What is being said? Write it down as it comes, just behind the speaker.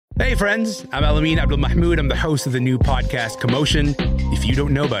Hey friends, I'm Alamin Abdul Mahmoud. I'm the host of the new podcast, Commotion. If you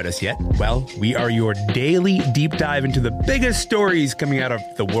don't know about us yet, well, we are your daily deep dive into the biggest stories coming out of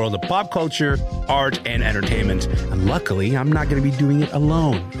the world of pop culture, art, and entertainment. And luckily, I'm not going to be doing it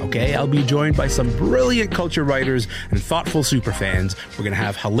alone, okay? I'll be joined by some brilliant culture writers and thoughtful superfans. We're going to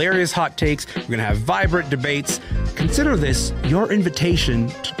have hilarious hot takes. We're going to have vibrant debates. Consider this your invitation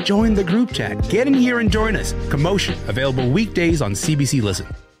to join the group chat. Get in here and join us. Commotion, available weekdays on CBC Listen.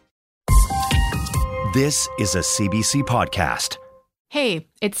 This is a CBC podcast. Hey,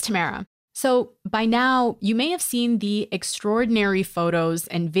 it's Tamara. So by now, you may have seen the extraordinary photos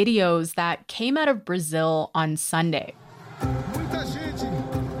and videos that came out of Brazil on Sunday. Muita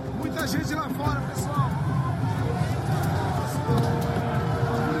gente lá fora, pessoal.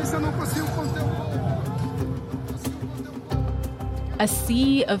 A polícia não conseguiu conter o povo. A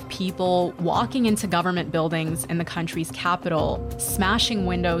sea of people walking into government buildings in the country's capital, smashing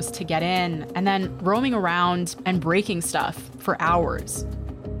windows to get in, and then roaming around and breaking stuff for hours.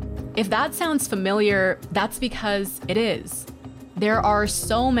 If that sounds familiar, that's because it is. There are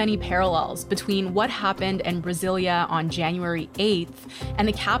so many parallels between what happened in Brasilia on January 8th and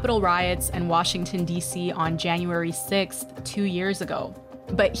the Capitol riots in Washington, D.C. on January 6th, 2 years ago.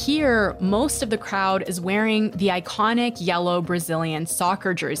 But here, most of the crowd is wearing the iconic yellow Brazilian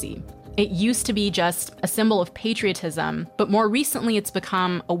soccer jersey. It used to be just a symbol of patriotism, but more recently it's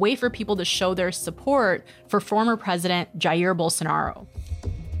become a way for people to show their support for former President Jair Bolsonaro.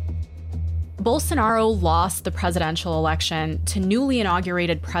 Bolsonaro lost the presidential election to newly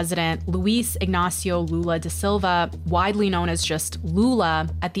inaugurated President Luiz Inacio Lula da Silva, widely known as just Lula,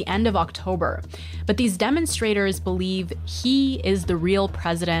 at the end of October. But these demonstrators believe he is the real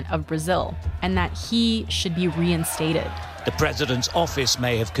president of Brazil and that he should be reinstated. The president's office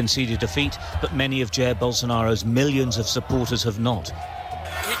may have conceded defeat, but many of Jair Bolsonaro's millions of supporters have not.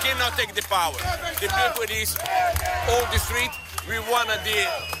 He cannot take the power. The people is on the street. We want the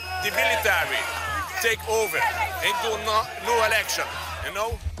military take over and do no election, you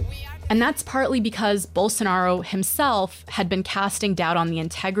know? And that's partly because Bolsonaro himself had been casting doubt on the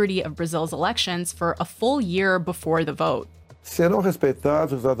integrity of Brazil's elections for a full year before the vote. The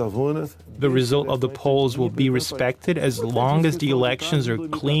result of the polls will be respected as long as the elections are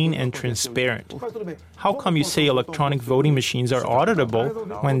clean and transparent. How come you say electronic voting machines are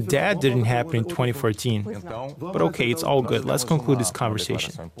auditable when that didn't happen in 2014? But okay, it's all good. Let's conclude this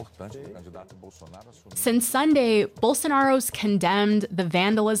conversation. Since Sunday, Bolsonaro's condemned the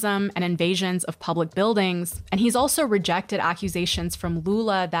vandalism and invasions of public buildings, and he's also rejected accusations from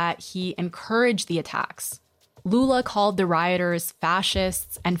Lula that he encouraged the attacks. Lula called the rioters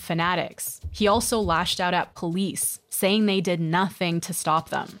fascists and fanatics. He also lashed out at police, saying they did nothing to stop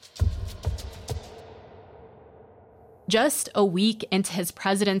them. Just a week into his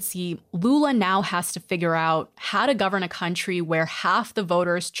presidency, Lula now has to figure out how to govern a country where half the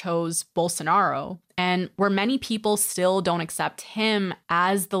voters chose Bolsonaro and where many people still don't accept him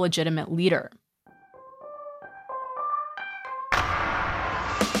as the legitimate leader.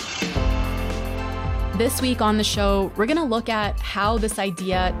 This week on the show, we're going to look at how this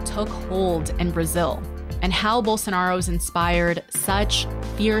idea took hold in Brazil and how Bolsonaro's inspired such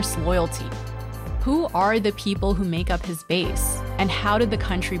fierce loyalty. Who are the people who make up his base, and how did the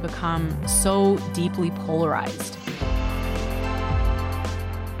country become so deeply polarized?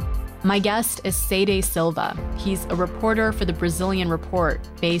 My guest is Cedê Silva. He's a reporter for the Brazilian Report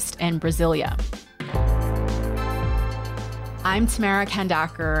based in Brasilia. I'm Tamara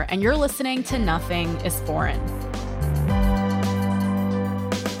Kandaker, and you're listening to Nothing is Foreign.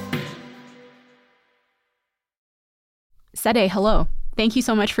 Cedê, hello. Thank you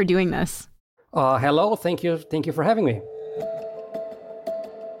so much for doing this. Hello, thank you for having me.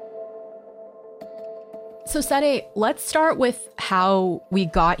 So Cedê, let's start with how we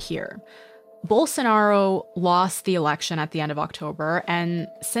got here. Bolsonaro lost the election at the end of October, and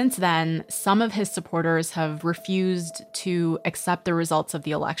since then, some of his supporters have refused to accept the results of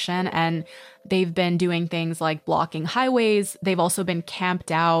the election, and they've been doing things like blocking highways. They've also been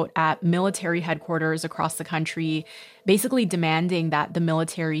camped out at military headquarters across the country, basically demanding that the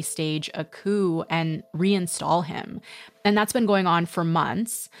military stage a coup and reinstall him. And that's been going on for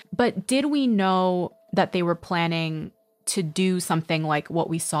months. But did we know that they were planning to do something like what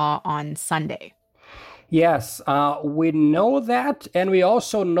we saw on Sunday? Yes, we know that, and we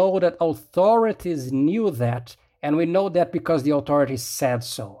also know that authorities knew that, and we know that because the authorities said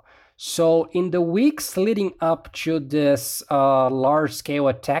so. So in the weeks leading up to this large-scale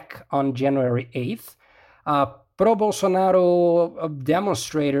attack on January 8th, pro-Bolsonaro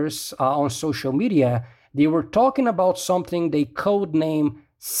demonstrators on social media, they were talking about something they codenamed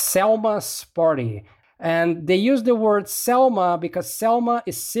Selma's party. And they use the word Selma because Selma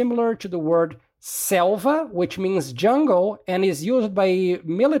is similar to the word selva, which means jungle, and is used by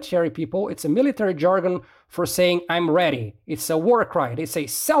military people. It's a military jargon for saying, I'm ready. It's a war cry. They say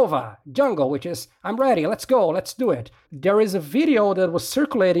selva, jungle, which is, I'm ready, let's go, let's do it. There is a video that was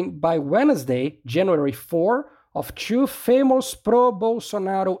circulating by Wednesday, January 4, of two famous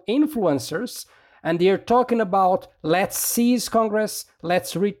pro-Bolsonaro influencers, and they're talking about, let's seize Congress,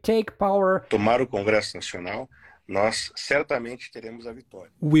 let's retake power. Tomar o Congresso Nacional, nós certamente teremos a vitória.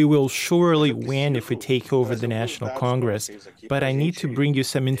 We will surely win if we take over the National Congress, but I need to bring you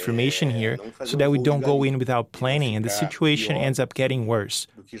some information here so that we don't go in without planning and the situation ends up getting worse.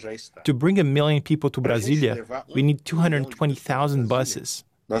 To bring 1 million people to Brasília, we need 220,000 buses.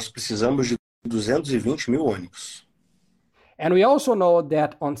 Nós precisamos de 220 mil ônibus. And we also know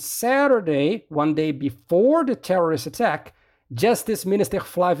that on Saturday, one day before the terrorist attack, Justice Minister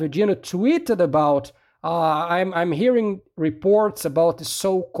Flávio Dino tweeted about, I'm hearing reports about the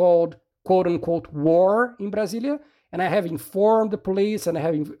so-called quote-unquote war in Brasilia, and I have informed the police and I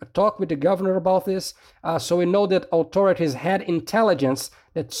have talked with the governor about this, so we know that authorities had intelligence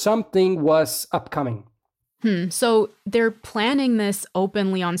that something was upcoming. So they're planning this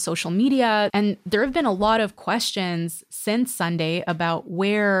openly on social media, and there have been a lot of questions since Sunday about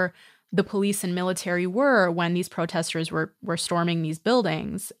where the police and military were when these protesters were storming these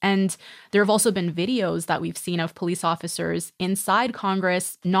buildings. And there have also been videos that we've seen of police officers inside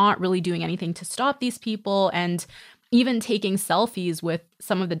Congress not really doing anything to stop these people and even taking selfies with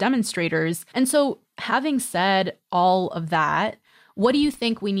some of the demonstrators. And so having said all of that, what do you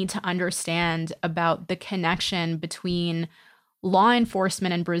think we need to understand about the connection between law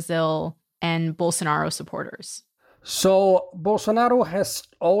enforcement in Brazil and Bolsonaro supporters? So Bolsonaro has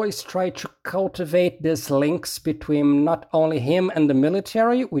always tried to cultivate these links between not only him and the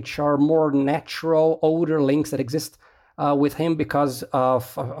military, which are more natural, older links that exist with him because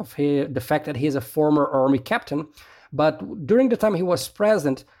of the fact that he's a former army captain. But during the time he was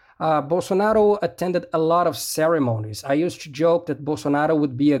president, Bolsonaro attended a lot of ceremonies. I used to joke that Bolsonaro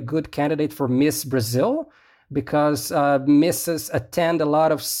would be a good candidate for Miss Brazil because misses attend a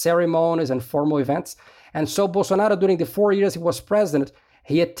lot of ceremonies and formal events. And so Bolsonaro, during the 4 years he was president,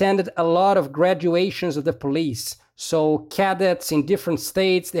 he attended a lot of graduations of the police. So cadets in different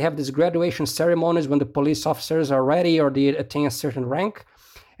states, they have these graduation ceremonies when the police officers are ready or they attain a certain rank.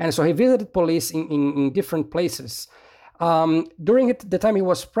 And so he visited police in different places. During the time he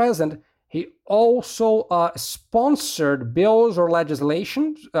was president, he also sponsored bills or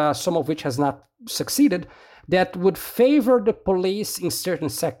legislation, some of which has not succeeded, that would favor the police in certain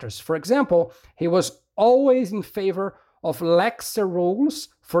sectors. For example, he was always in favor of laxer rules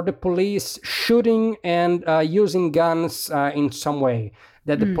for the police shooting and using guns in some way.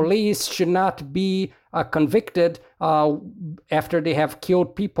 That the police should not be convicted after they have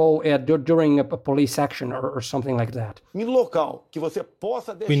killed people during a police action or something like that. We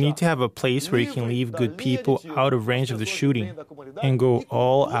need to have a place where you can leave good people out of range of the shooting and go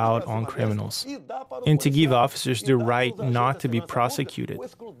all out on criminals. And to give officers the right not to be prosecuted.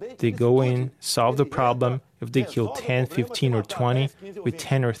 They go in, solve the problem. If they kill 10, 15, or 20 with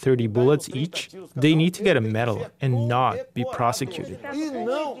 10 or 30 bullets each, they need to get a medal and not be prosecuted.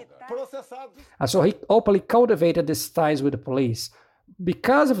 So he openly cultivated these ties with the police.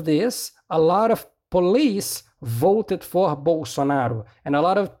 Because of this, a lot of police voted for Bolsonaro. And a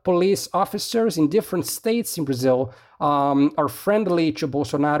lot of police officers in different states in Brazil are friendly to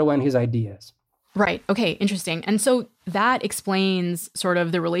Bolsonaro and his ideas. Right. Okay. Interesting. And so that explains sort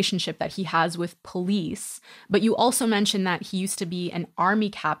of the relationship that he has with police. But you also mentioned that he used to be an army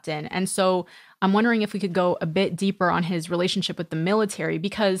captain. And so I'm wondering if we could go a bit deeper on his relationship with the military,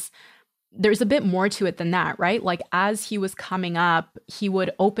 because there's a bit more to it than that, right? Like as he was coming up, he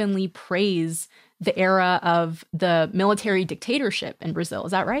would openly praise the era of the military dictatorship in Brazil.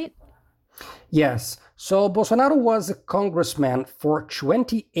 Is that right? Yes. So Bolsonaro was a congressman for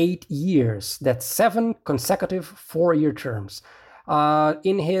 28 years. That's 7 consecutive 4-year terms.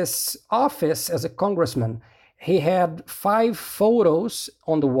 In his office as a congressman, he had 5 photos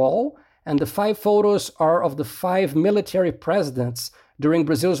on the wall, and the 5 photos are of the 5 military presidents during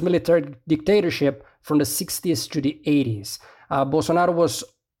Brazil's military dictatorship from the 60s to the 80s. Bolsonaro was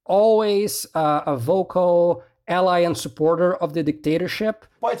always a vocal ally and supporter of the dictatorship.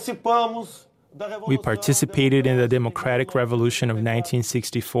 We participated in the democratic revolution of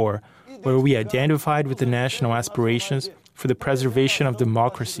 1964, where we identified with the national aspirations for the preservation of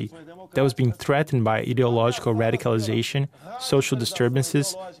democracy that was being threatened by ideological radicalization, social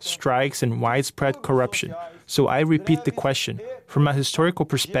disturbances, strikes, and widespread corruption. So I repeat the question, From a historical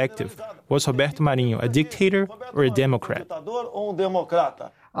perspective, was Roberto Marinho a dictator or a Democrat?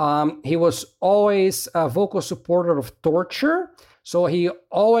 He was always a vocal supporter of torture, so he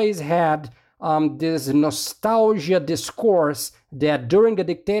always had this nostalgia discourse that during the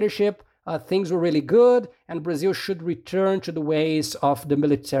dictatorship, things were really good and Brazil should return to the ways of the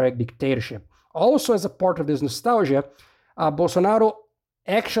military dictatorship. Also, as a part of this nostalgia, Bolsonaro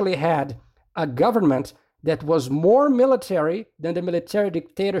actually had a government that was more military than the military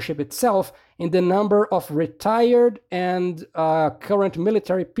dictatorship itself in the number of retired and current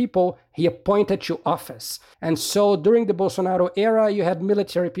military people he appointed to office. And so during the Bolsonaro era, you had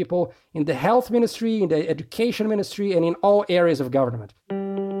military people in the health ministry, in the education ministry, and in all areas of government.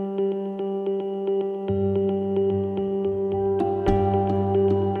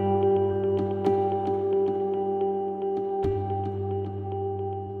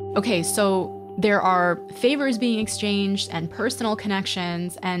 Okay, so there are favors being exchanged and personal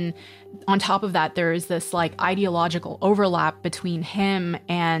connections. And on top of that, there is this like ideological overlap between him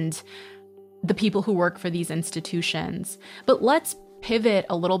and the people who work for these institutions. But let's pivot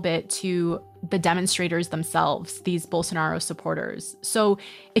a little bit to the demonstrators themselves, these Bolsonaro supporters. So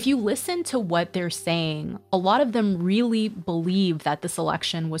if you listen to what they're saying, a lot of them really believe that this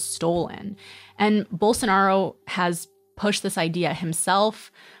election was stolen. And Bolsonaro has pushed this idea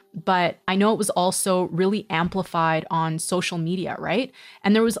himself, but I know it was also really amplified on social media, right?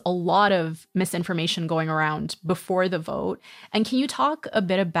 And there was a lot of misinformation going around before the vote. And can you talk a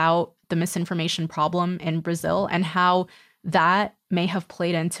bit about the misinformation problem in Brazil and how that may have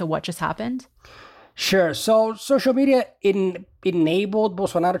played into what just happened? Sure. So social media enabled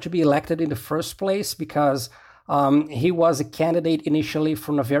Bolsonaro to be elected in the first place because he was a candidate initially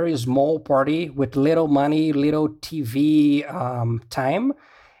from a very small party with little money, little TV time.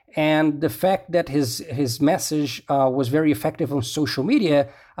 And the fact that his message was very effective on social media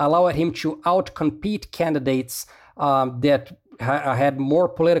allowed him to outcompete candidates that had more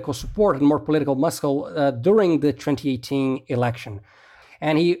political support and more political muscle during the 2018 election.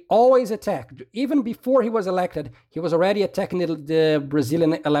 And he always attacked. Even before he was elected, he was already attacking the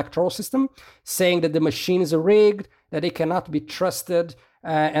Brazilian electoral system, saying that the machines are rigged, that they cannot be trusted,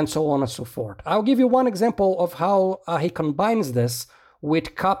 and so on and so forth. I'll give you one example of how he combines this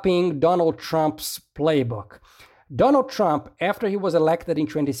with copying Donald Trump's playbook. Donald Trump, after he was elected in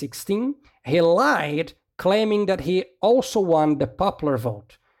 2016, he lied, claiming that he also won the popular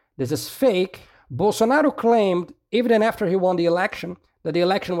vote. This is fake. Bolsonaro claimed, even after he won the election, that the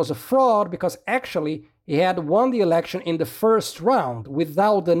election was a fraud because actually he had won the election in the first round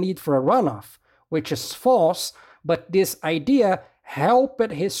without the need for a runoff, which is false, but this idea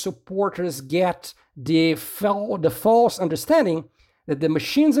helped his supporters get the false understanding that the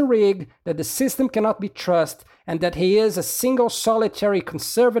machines are rigged, that the system cannot be trusted, and that he is a single solitary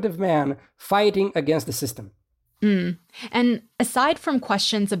conservative man fighting against the system. And aside from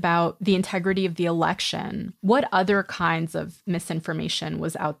questions about the integrity of the election, what other kinds of misinformation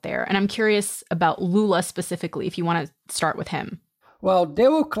was out there? And I'm curious about Lula specifically, if you want to start with him. Well, they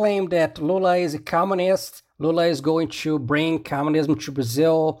will claim that Lula is a communist. Lula is going to bring communism to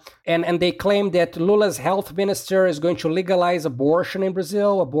Brazil. And they claim that Lula's health minister is going to legalize abortion in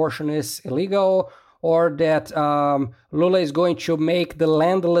Brazil. Abortion is illegal. Or that Lula is going to make the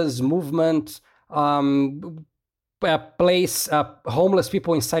landless movement place homeless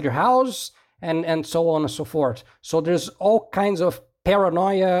people inside your house, and so on and so forth. So there's all kinds of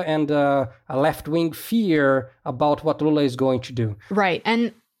paranoia and a left-wing fear about what Lula is going to do. Right.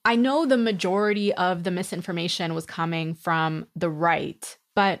 And I know the majority of the misinformation was coming from the right,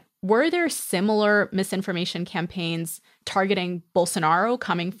 but were there similar misinformation campaigns targeting Bolsonaro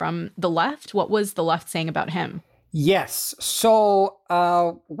coming from the left? What was the left saying about him? Yes. So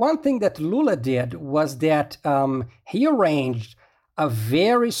one thing that Lula did was that he arranged a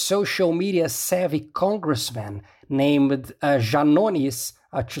very social media savvy congressman named Janones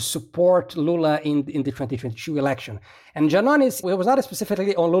to support Lula in the 2022 election. And Janones was not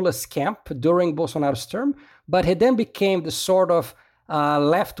specifically on Lula's camp during Bolsonaro's term, but he then became the sort of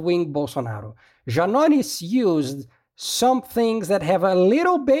left-wing Bolsonaro. Janones used some things that have a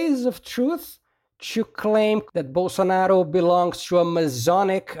little base of truth to claim that Bolsonaro belongs to a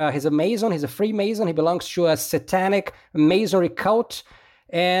Masonic, he's a Mason, he's a Freemason, he belongs to a satanic Masonry cult,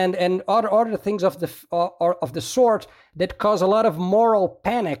 and other things of the sort that cause a lot of moral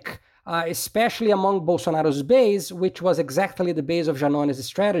panic, especially among Bolsonaro's base, which was exactly the base of Janones'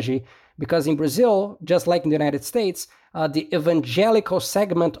 strategy, because in Brazil, just like in the United States, the evangelical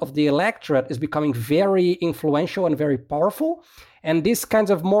segment of the electorate is becoming very influential and very powerful. And these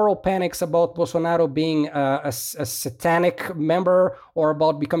kinds of moral panics about Bolsonaro being a satanic member or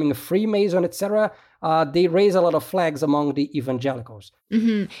about becoming a Freemason, etc., they raise a lot of flags among the evangelicals.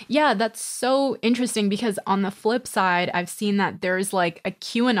 Mm-hmm. Yeah, that's so interesting because on the flip side, I've seen that there's like a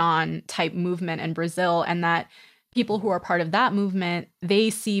QAnon type movement in Brazil, and that people who are part of that movement, they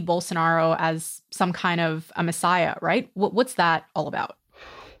see Bolsonaro as some kind of a messiah, right? What's that all about?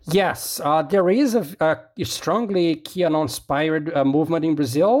 Yes, there is a strongly QAnon-inspired movement in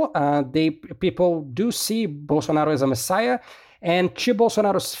Brazil. People do see Bolsonaro as a messiah, and to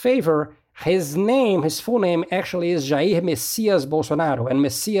Bolsonaro's favor, his full name actually is Jair Messias Bolsonaro, and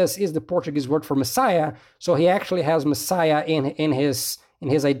Messias is the Portuguese word for Messiah, so he actually has Messiah in his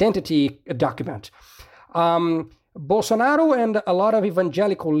identity document. Bolsonaro and a lot of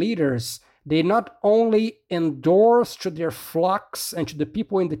evangelical leaders, they not only endorse to their flocks and to the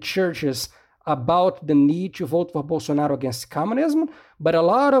people in the churches about the need to vote for Bolsonaro against communism, but a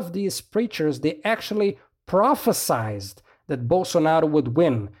lot of these preachers, they actually prophesized that Bolsonaro would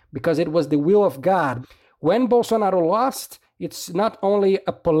win because it was the will of God. When Bolsonaro lost, it's not only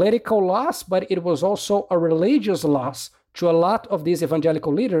a political loss, but it was also a religious loss to a lot of these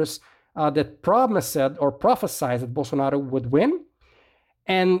evangelical leaders that promised or prophesied that Bolsonaro would win.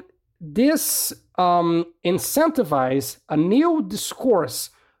 And this incentivized a new discourse,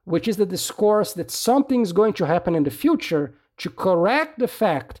 which is the discourse that something's going to happen in the future to correct the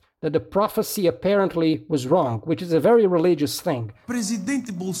fact that the prophecy apparently was wrong, which is a very religious thing.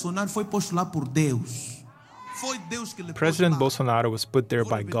 Presidente Bolsonaro foi posto lá por Deus. President Bolsonaro was put there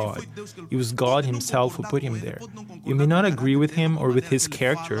by God. It was God himself who put him there. You may not agree with him or with his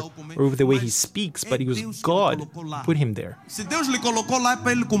character or with the way he speaks, but it was God who put him there.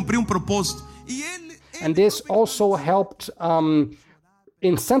 And this also helped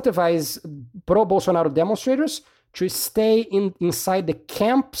incentivize pro-Bolsonaro demonstrators to stay inside the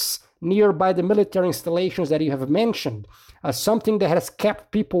camps nearby the military installations that you have mentioned. Something that has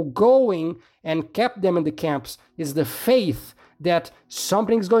kept people going and kept them in the camps is the faith that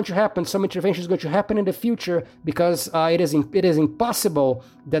something is going to happen, some intervention is going to happen in the future, because it is impossible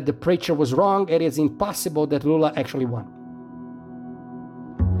that the preacher was wrong. It is impossible that Lula actually won.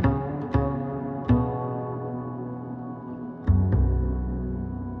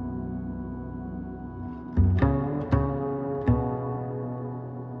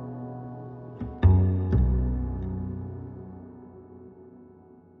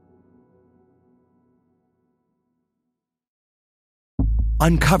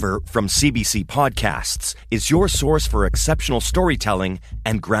 Uncover from CBC Podcasts is your source for exceptional storytelling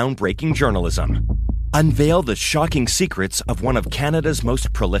and groundbreaking journalism. Unveil the shocking secrets of one of Canada's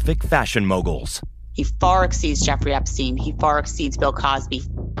most prolific fashion moguls. He far exceeds Jeffrey Epstein. He far exceeds Bill Cosby.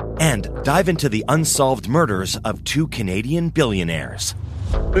 And dive into the unsolved murders of two Canadian billionaires.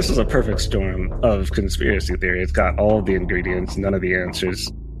 This is a perfect storm of conspiracy theory. It's got all the ingredients, none of the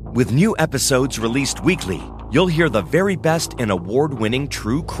answers. With new episodes released weekly, you'll hear the very best in award-winning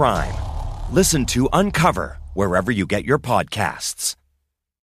true crime. Listen to Uncover wherever you get your podcasts.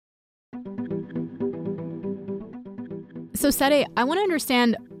 So, Cedê, I want to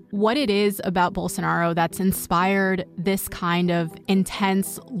understand what it is about Bolsonaro that's inspired this kind of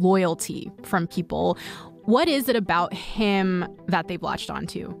intense loyalty from people. What is it about him that they've latched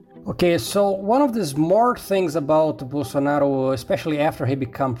onto? Okay, so one of the smart things about Bolsonaro, especially after he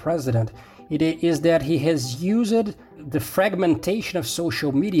became president, it is that he has used the fragmentation of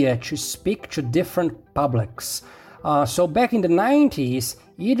social media to speak to different publics. So back in the 90s,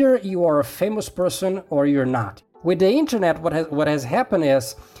 either you are a famous person or you're not. With the internet, what has happened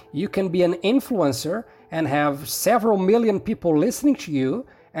is you can be an influencer and have several million people listening to you,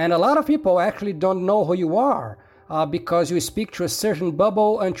 and a lot of people actually don't know who you are. Because you speak to a certain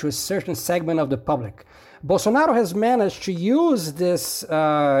bubble and to a certain segment of the public. Bolsonaro has managed to use this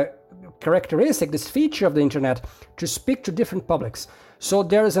characteristic, this feature of the internet, to speak to different publics. So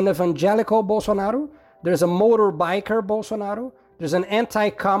there's an evangelical Bolsonaro, there's a motorbiker Bolsonaro, there's an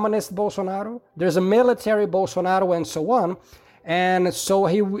anti-communist Bolsonaro, there's a military Bolsonaro, and so on. And so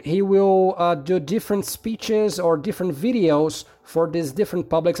he will do different speeches or different videos for these different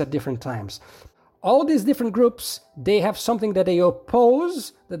publics at different times. All these different groups, they have something that they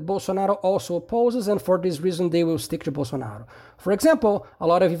oppose, that Bolsonaro also opposes, and for this reason they will stick to Bolsonaro. For example, a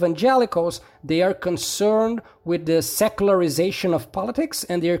lot of evangelicals, they are concerned with the secularization of politics,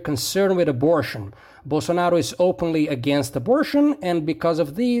 and they are concerned with abortion. Bolsonaro is openly against abortion, and because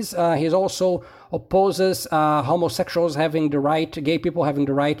of these, he also opposes homosexuals having the right, gay people having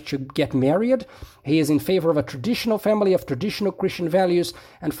the right to get married. He is in favor of a traditional family, of traditional Christian values,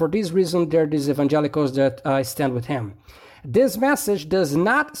 and for this reason, there are these evangelicals that stand with him. This message does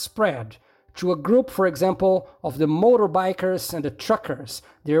not spread to a group, for example, of the motorbikers and the truckers.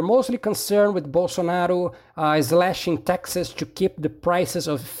 They're mostly concerned with Bolsonaro slashing taxes to keep the prices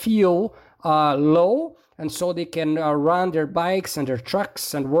of fuel low, and so they can run their bikes and their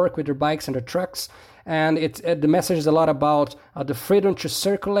trucks and work with their bikes and their trucks. And the message is a lot about the freedom to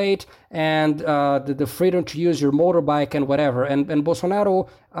circulate and the freedom to use your motorbike and whatever. And Bolsonaro,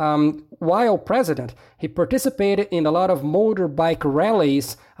 while president, he participated in a lot of motorbike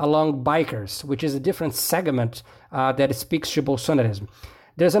rallies along bikers, which is a different segment that speaks to Bolsonarism.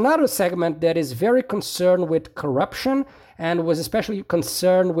 There's another segment that is very concerned with corruption and was especially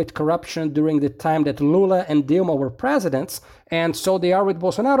concerned with corruption during the time that Lula and Dilma were presidents. And so they are with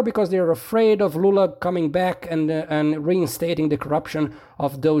Bolsonaro because they're afraid of Lula coming back and reinstating the corruption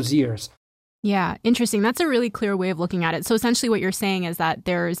of those years. Yeah, interesting. That's a really clear way of looking at it. So essentially what you're saying is that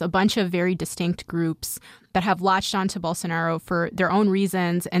there's a bunch of very distinct groups that have latched onto Bolsonaro for their own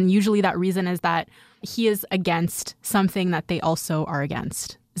reasons. And usually that reason is that he is against something that they also are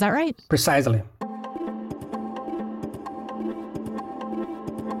against. Is that right? Precisely.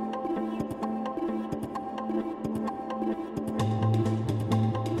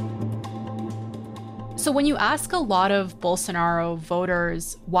 So when you ask a lot of Bolsonaro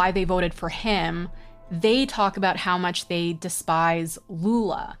voters why they voted for him, they talk about how much they despise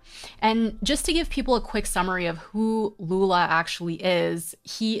Lula. And just to give people a quick summary of who Lula actually is,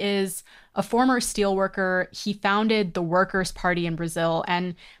 he is a former steelworker. He founded the Workers' Party in Brazil,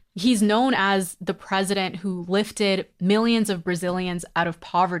 and he's known as the president who lifted millions of Brazilians out of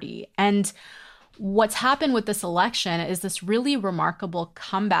poverty. And what's happened with this election is this really remarkable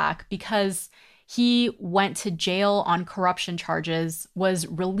comeback because he went to jail on corruption charges, was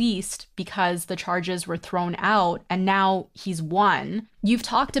released because the charges were thrown out, and now he's won. You've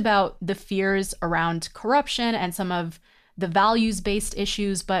talked about the fears around corruption and some of the values-based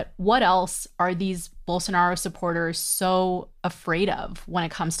issues, but what else are these Bolsonaro supporters so afraid of when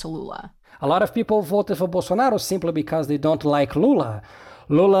it comes to Lula? A lot of people voted for Bolsonaro simply because they don't like Lula.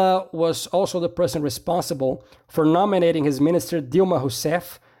 Lula was also the person responsible for nominating his minister Dilma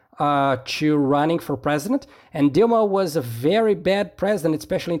Rousseff to running for president. And Dilma was a very bad president,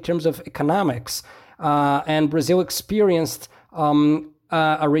 especially in terms of economics. And Brazil experienced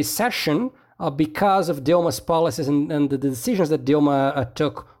a recession because of Dilma's policies and the decisions that Dilma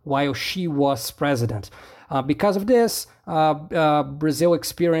took while she was president. Because of this, Brazil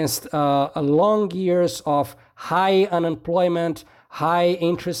experienced long years of high unemployment, high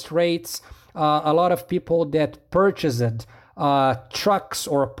interest rates, a lot of people that purchased trucks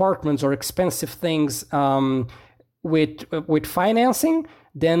or apartments or expensive things with financing.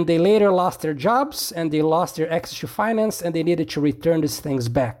 Then they later lost their jobs and they lost their access to finance and they needed to return these things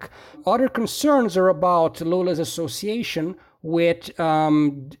back. Other concerns are about Lula's association with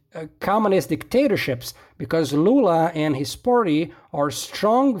communist dictatorships because Lula and his party are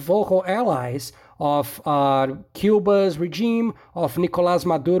strong vocal allies of Cuba's regime, of Nicolás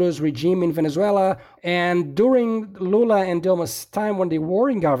Maduro's regime in Venezuela. And during Lula and Dilma's time when they were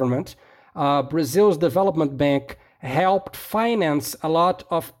in government, Brazil's development bank helped finance a lot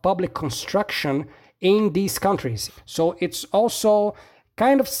of public construction in these countries. So it's also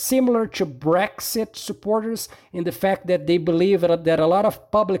kind of similar to Brexit supporters in the fact that they believe that a lot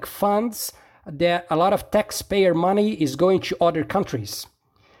of public funds, that a lot of taxpayer money is going to other countries.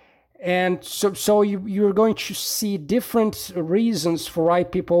 And so you're going to see different reasons for why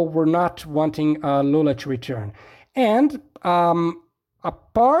people were not wanting Lula to return. And a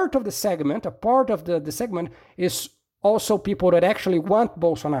part of the segment is also people that actually want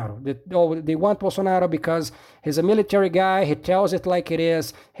Bolsonaro. They want Bolsonaro because he's a military guy, he tells it like it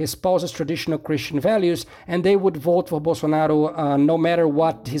is, he espouses traditional Christian values, and they would vote for Bolsonaro no matter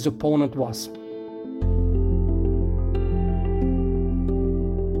what his opponent was.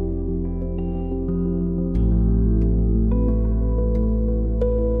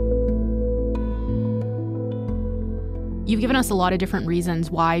 You've given us a lot of different reasons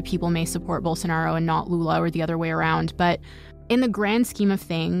why people may support Bolsonaro and not Lula or the other way around. But in the grand scheme of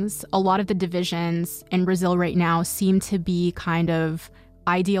things, a lot of the divisions in Brazil right now seem to be kind of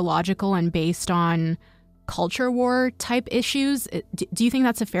ideological and based on culture war type issues. Do you think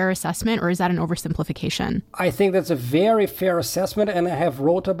that's a fair assessment, or is that an oversimplification? I think that's a very fair assessment, and I have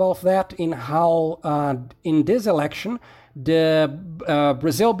wrote about that in how in this election,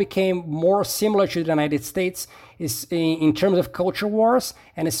 Brazil became more similar to the United States in terms of culture wars,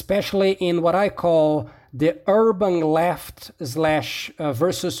 and especially in what I call the urban left /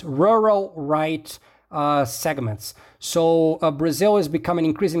 versus rural right segments. So Brazil is becoming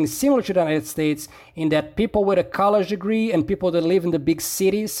increasingly similar to the United States in that people with a college degree and people that live in the big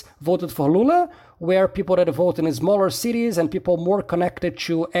cities voted for Lula, where people that vote in smaller cities and people more connected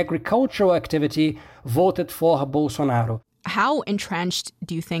to agricultural activity voted for Bolsonaro. How entrenched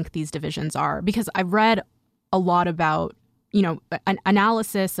do you think these divisions are? Because I've read a lot about, an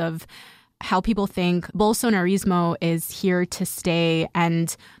analysis of how people think Bolsonarismo is here to stay.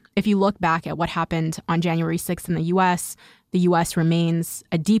 And if you look back at what happened on January 6th in the U.S. remains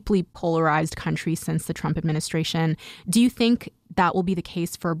a deeply polarized country since the Trump administration. Do you think that will be the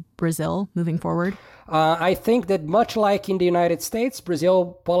case for Brazil moving forward? I think that much like in the United States,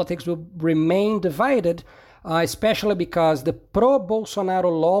 Brazil politics will remain divided, especially because the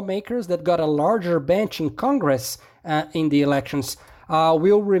pro-Bolsonaro lawmakers that got a larger bench in Congress in the elections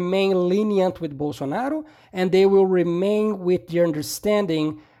will remain lenient with Bolsonaro, and they will remain with the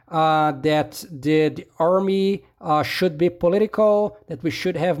understanding that the army should be political, that we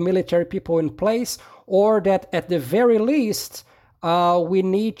should have military people in place, or that at the very least, we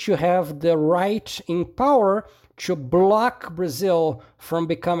need to have the right in power to block Brazil from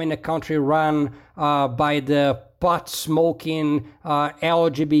becoming a country run by the pot-smoking,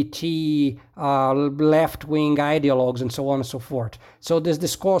 LGBT, left-wing ideologues, and so on and so forth. So this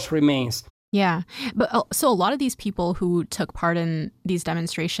discourse remains. Yeah. But so a lot of these people who took part in these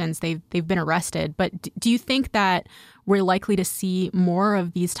demonstrations, they've been arrested. But do you think that we're likely to see more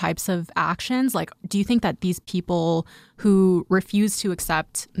of these types of actions? Like, do you think that these people who refuse to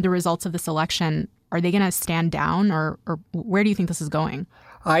accept the results of this election, are they going to stand down, or where do you think this is going?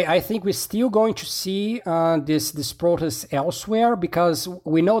 I think we're still going to see this protest elsewhere, because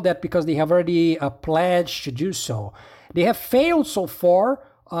we know that because they have already pledged to do so. They have failed so far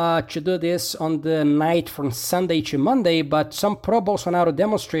to do this on the night from Sunday to Monday, but some pro-Bolsonaro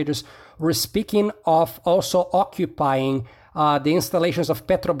demonstrators were speaking of also occupying the installations of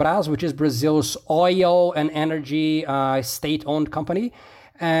Petrobras, which is Brazil's oil and energy state-owned company,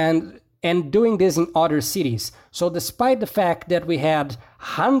 and doing this in other cities. So despite the fact that we had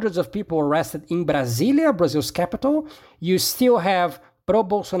hundreds of people arrested in Brasília, Brazil's capital, you still have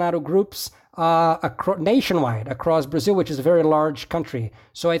pro-Bolsonaro groups nationwide across Brazil, which is a very large country.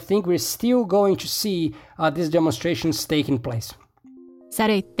 So I think we're still going to see these demonstrations taking place.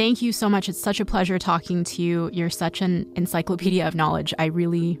 Cedê, thank you so much. It's such a pleasure talking to you. You're such an encyclopedia of knowledge. I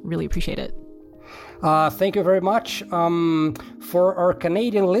really, really appreciate it. Thank you very much. For our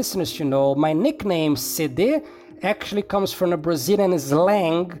Canadian listeners to know, my nickname, Cedê, actually comes from a Brazilian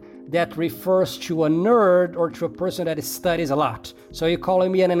slang that refers to a nerd or to a person that studies a lot. So you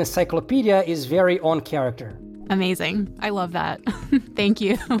calling me an encyclopedia is very on character. Amazing. I love that. Thank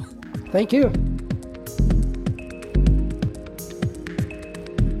you. Thank you.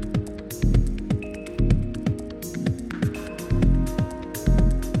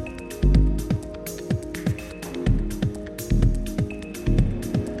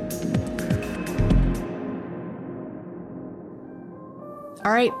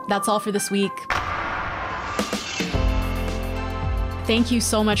 All right, that's all for this week. Thank you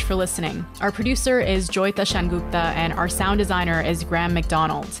so much for listening. Our producer is Joyita Shangupta, and our sound designer is Graham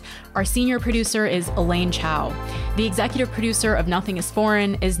McDonald. Our senior producer is Elaine Chow. The executive producer of Nothing is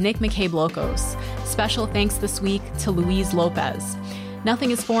Foreign is Nick McCabe-Locos. Special thanks this week to Luiz Lopez.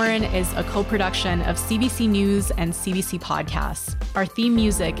 Nothing is Foreign is a co-production of CBC News and CBC Podcasts. Our theme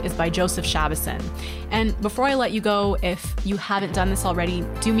music is by Joseph Shabison. And before I let you go, if you haven't done this already,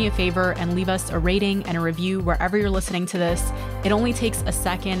 do me a favor and leave us a rating and a review wherever you're listening to this. It only takes a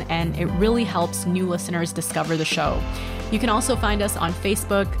second, and it really helps new listeners discover the show. You can also find us on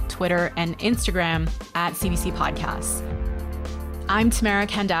Facebook, Twitter, and Instagram at CBC Podcasts. I'm Tamara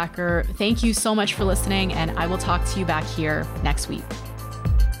Kandaker. Thank you so much for listening, and I will talk to you back here next week.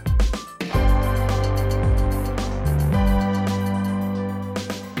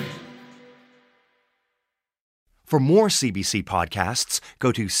 For more CBC podcasts,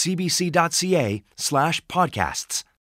 go to cbc.ca/podcasts.